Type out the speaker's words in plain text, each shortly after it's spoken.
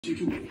And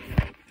then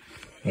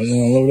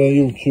hello there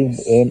YouTube.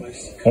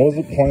 I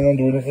wasn't planning on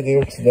doing a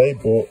video today,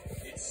 but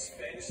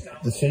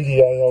the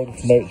CD I ordered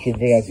from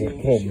HMV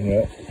hasn't come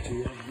yet,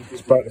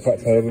 despite the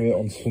fact I ordered it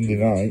on Sunday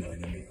night.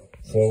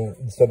 So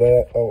instead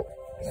there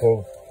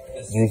was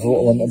a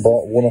little one I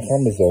bought one off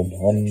Amazon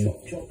on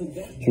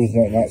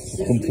Tuesday night, that's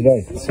just come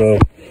today. So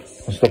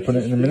I'll stop on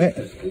it in a minute.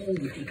 And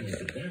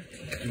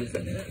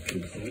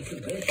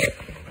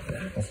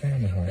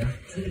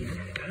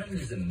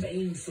is the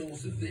main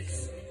source of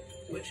this,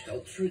 which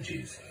helps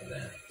reduce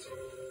that.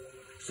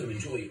 So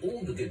enjoy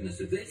all the goodness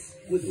of this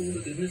with all the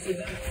goodness of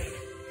that.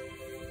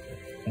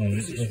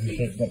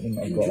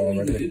 I've got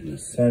already.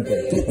 So I've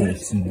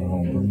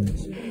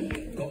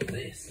got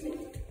this.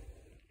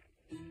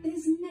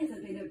 There's never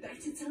been a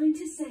better time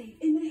to save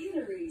in the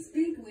Hillary's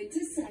Big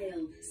Winter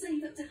Sale.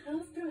 Save up to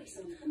half price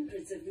on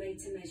hundreds of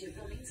made-to-measure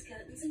blinds,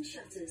 curtains and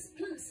shutters.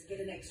 Plus, get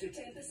an extra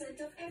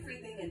 10% off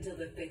everything until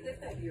the 5th of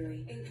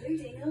February,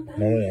 including our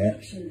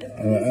collection of I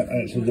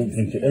actually don't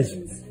think it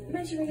is.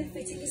 Measuring and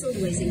fitting is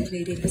always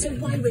included, so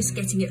why risk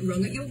getting it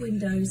wrong at your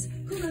windows?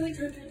 Call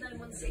 0800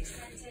 916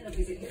 1010 or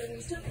visit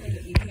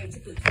hillary's.co.uk to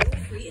book your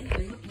free and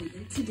home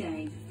appointment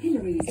today.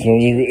 Hillary's. So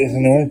leave it is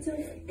anyway.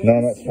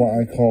 Now that's what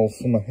I call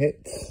summer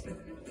hits.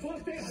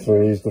 So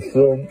here's the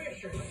front,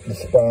 the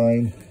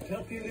spine,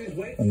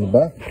 and the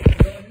back.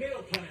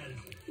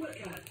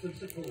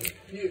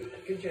 You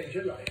can change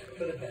your life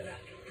for the better.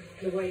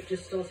 The weight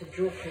just started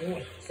dropping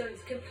off, so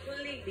it's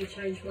completely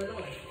changed my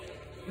life.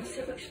 I'm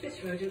so much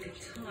fitter, I don't get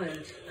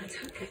tired. I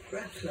don't get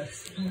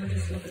breathless. Oh, I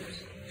just love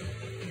it.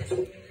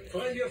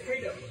 Find your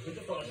freedom with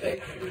the Fast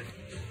Eight.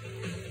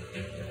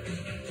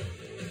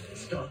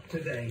 Start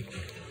today.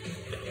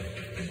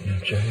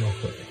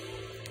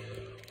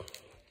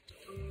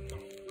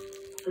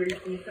 Please,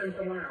 can you send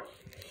someone out?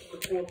 The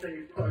poor thing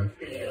is quite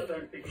skinny, I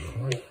don't think you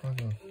can.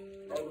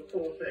 Oh, the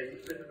poor thing,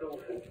 this is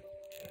awful.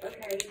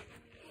 Okay,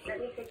 let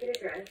me take your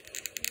address.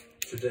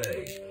 Today,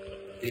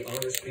 the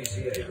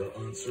RSPCA will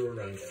answer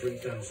around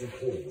 3,000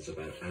 calls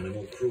about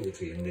animal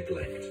cruelty and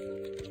neglect.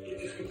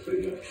 It is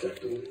completely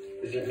unacceptable,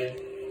 isn't it?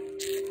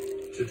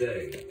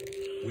 Today,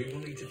 we will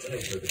need to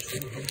take over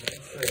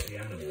 230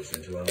 animals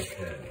into our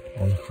care.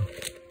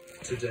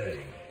 Today,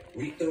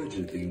 we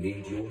urgently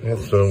need your help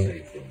to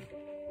save them.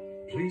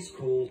 Please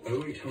call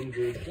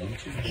 0800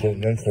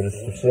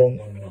 123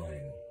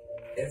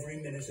 Every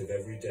minute of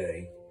every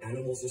day,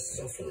 animals are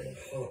suffering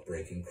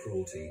heartbreaking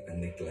cruelty and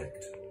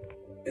neglect.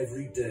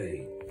 Every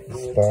day, our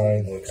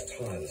team works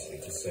tirelessly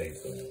to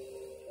save them.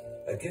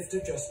 A gift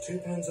of just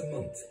 £2 a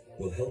month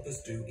will help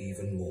us do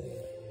even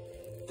more.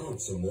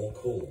 Answer more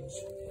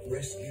calls,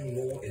 rescue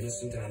more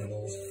innocent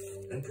animals,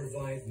 and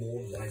provide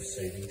more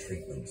life-saving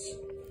treatments.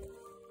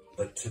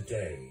 But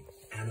today,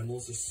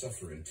 animals are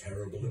suffering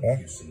terrible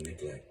abuse and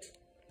neglect.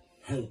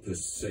 Help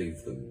us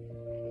save them.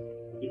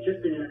 You've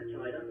just been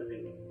tied up, I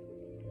think.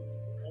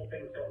 Poor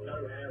thing's got no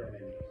hair on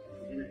him.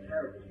 He's in a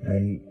terrible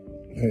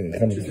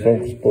state.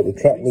 Focus, but the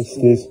track list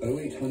is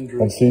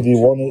on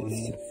CD1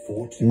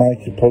 it's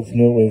Mikey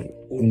Posner with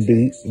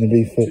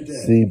Ibiza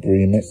Sea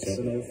remix,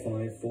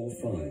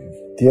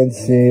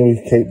 DNC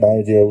with Cape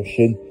by the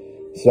Ocean,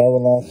 Zara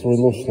Larson with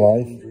Lush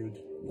Life,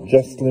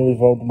 Jesslyn with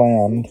Hold My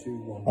Hand,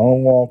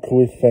 Alan Walker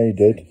with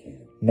Faded,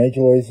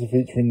 Major Lazer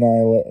featuring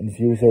Nyla and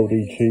Fuse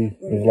ODG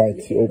with Light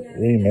It Up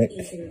remix,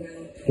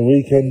 The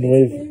Weeknd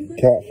with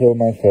Can't Feel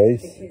My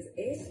Face,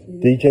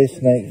 DJ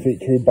Snake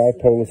featuring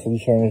Bipolar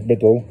Sunshine with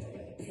Middle,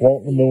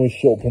 Walt the Moon with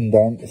Shut Up and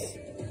Dance,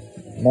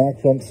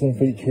 Mark Ronson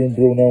featuring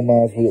Bruno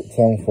Mars with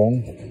Uptown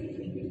Funk,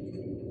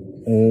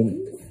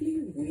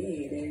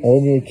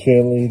 Romeo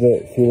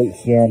Cheerleader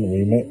Felix Jan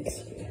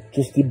remix,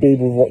 Justin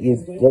Bieber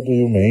with What Do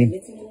You Mean,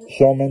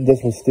 Shawn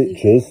Mendes with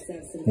Stitches,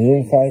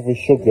 Maroon 5 with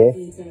Sugar,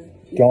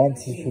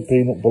 Galantis with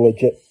Peanut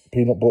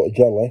Butter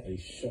Jelly,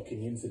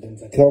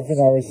 Calvin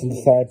Harris and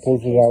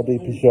Disciples with How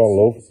Deep Is Your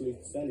Love,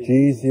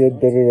 Jeezy and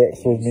Baby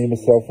Rex with Me,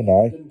 Myself and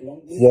I,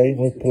 Zayn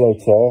with Pillow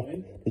Talk,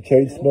 The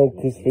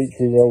Chainsmokers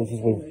featuring Roses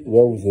with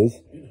Roses,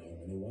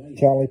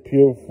 Charlie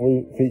Puth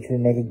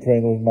featuring Meghan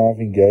Trainor with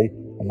Marvin Gaye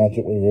and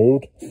Magically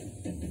Rude.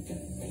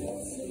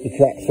 The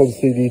tracks on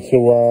CD2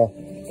 are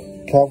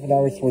Calvin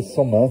Harris with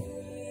Summer,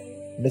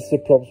 Mr.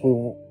 Props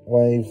with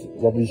Waves,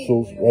 Robbie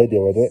Schultz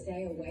Radio Edit,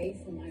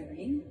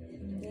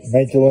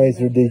 Major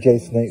Lazer and DJ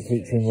Snake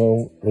featuring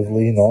with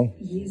Lean On,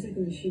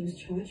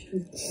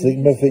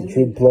 Sigma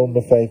featuring Blown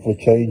the Faith with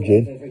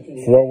Changing,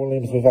 Pharrell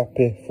Williams with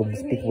Happy from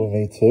Despicable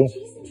Me 2,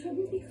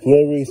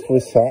 Fleur East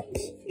with Sax,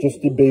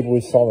 Justin Bieber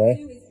with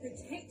Sorry,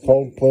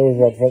 Coldplay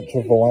with Adventure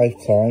of a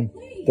Lifetime,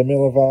 Demi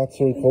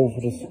Lovato with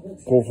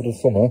Call for the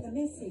Summer,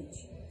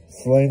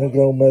 Selena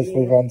Gomez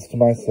with Hands to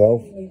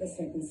Myself,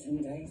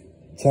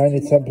 Tiny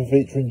Temper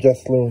featuring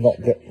Jess Lou and Not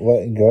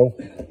Letting Go,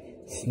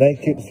 Snake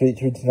Hips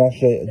featuring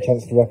Tinashe and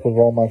Chance to Rap with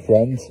All My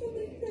Friends,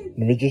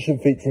 The Magician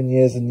featuring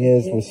Years and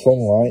Years with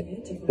Sunlight,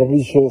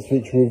 Robbie Schultz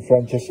featuring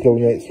Francesco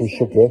Yates with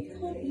Sugar,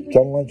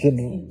 John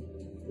Legend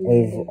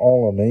with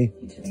All of Me,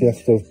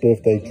 Tiesto's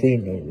Birthday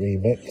Treatment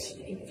remix,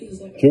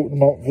 Duke the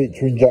Mont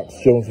featuring Jax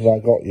Jones with I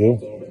Got You,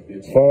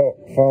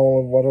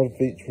 Following one of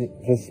the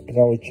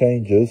Spinelli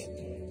changes,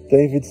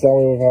 David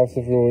Zowie with House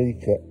of the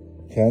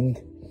Weekend,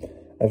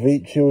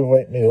 Avicii with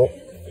Wake Me Up,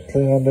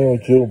 Clean On Me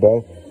with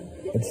Julbo,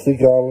 and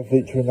Sigala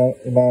featuring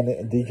Imani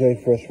and DJ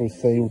Fresh with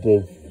Say You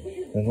Do.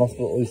 And last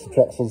but not least, the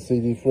tracks on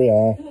CD3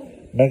 are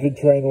Megan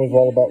Trainor with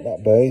All About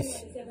That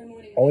Bass,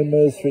 Ollie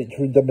Murs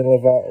featuring Demi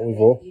Lovato with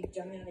Up,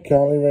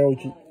 Carly Rae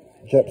with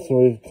Jepsa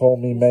with Call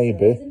Me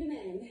Maybe,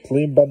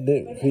 Clean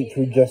Bandit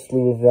featuring Jess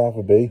Lou with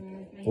Rather Be,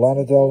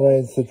 Lana Del Rey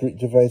and Cedric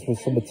Gervais with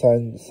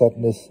Summertime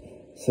Sadness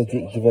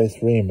Cedric Gervais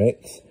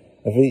remix,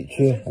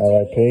 Avicii,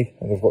 R.I.P,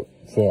 and I've got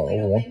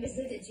another one,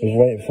 with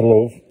Waiting for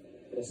Love,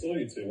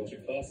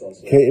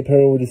 Katy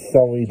Perry with This Is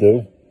How We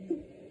Do,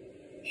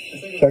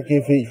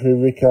 Shaggy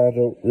featuring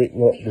Ricardo Rick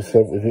Rock with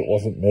It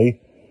Wasn't Me,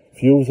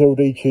 Fuse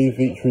ODG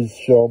featuring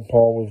Sean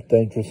Paul with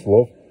Dangerous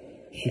Love,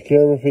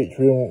 Shakira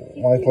featuring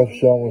Wyclef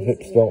Jean with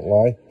Hips Don't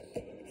Lie,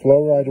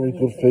 Flo Rida with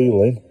Good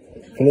Feeling,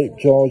 Philippe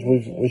George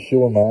with Wish You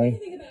Were Mine,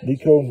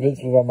 Nico and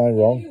Vince with Am I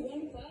Wrong,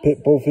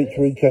 Pitbull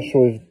featuring Kesha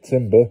with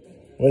Timber,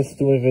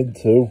 Winston with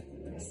Into,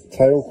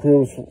 Tyle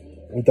Cruz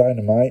with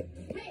Dynamite,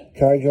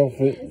 Kygo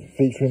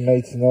featuring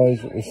Matey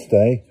Noise with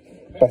Stay,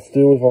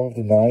 Bastille with All of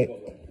the Night,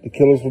 The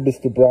Killers with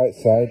Mr.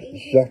 Brightside,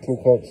 Jacques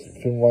Lecoq's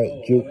Finn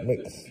White Duke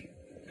Mix,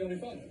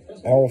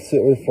 Owl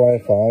City with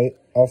Fireflies,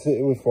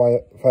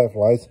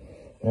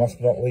 and last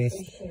but not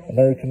least,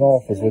 American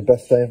Authors with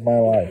Best Day of My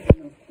Life.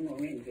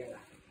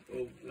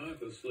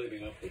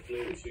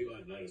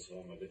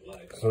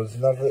 So there's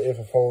another if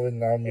you're following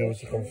Now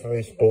Music on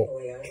Facebook,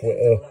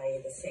 Twitter,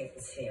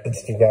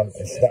 Instagram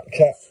and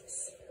Snapchat.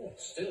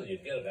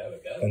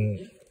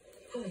 And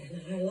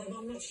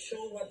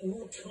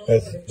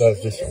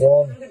there's this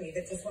one,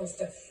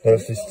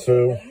 there's this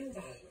two,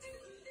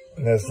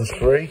 and there's this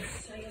three.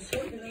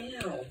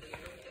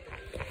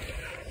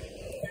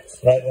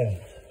 Right then.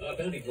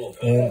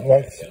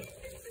 Like,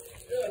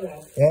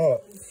 yeah.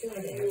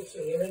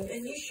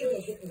 And you should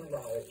have hit the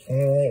road.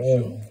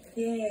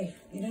 Yeah,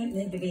 you don't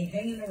need to be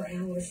hanging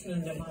around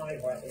listening to my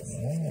words.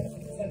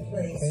 So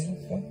please,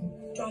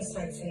 drive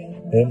safely.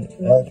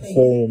 Like I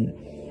say,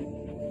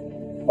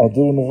 I'll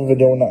do another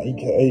video when that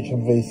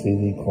HMV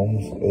CD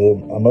comes.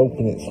 I'm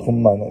hoping it's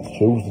come by next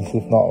Tuesday, so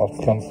if not, I'll have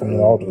to cancel my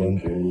order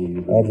and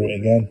order it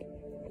again.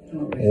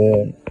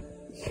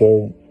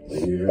 So,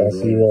 I'll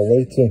see you all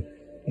later.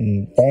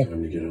 Bye.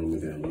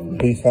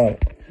 Peace out.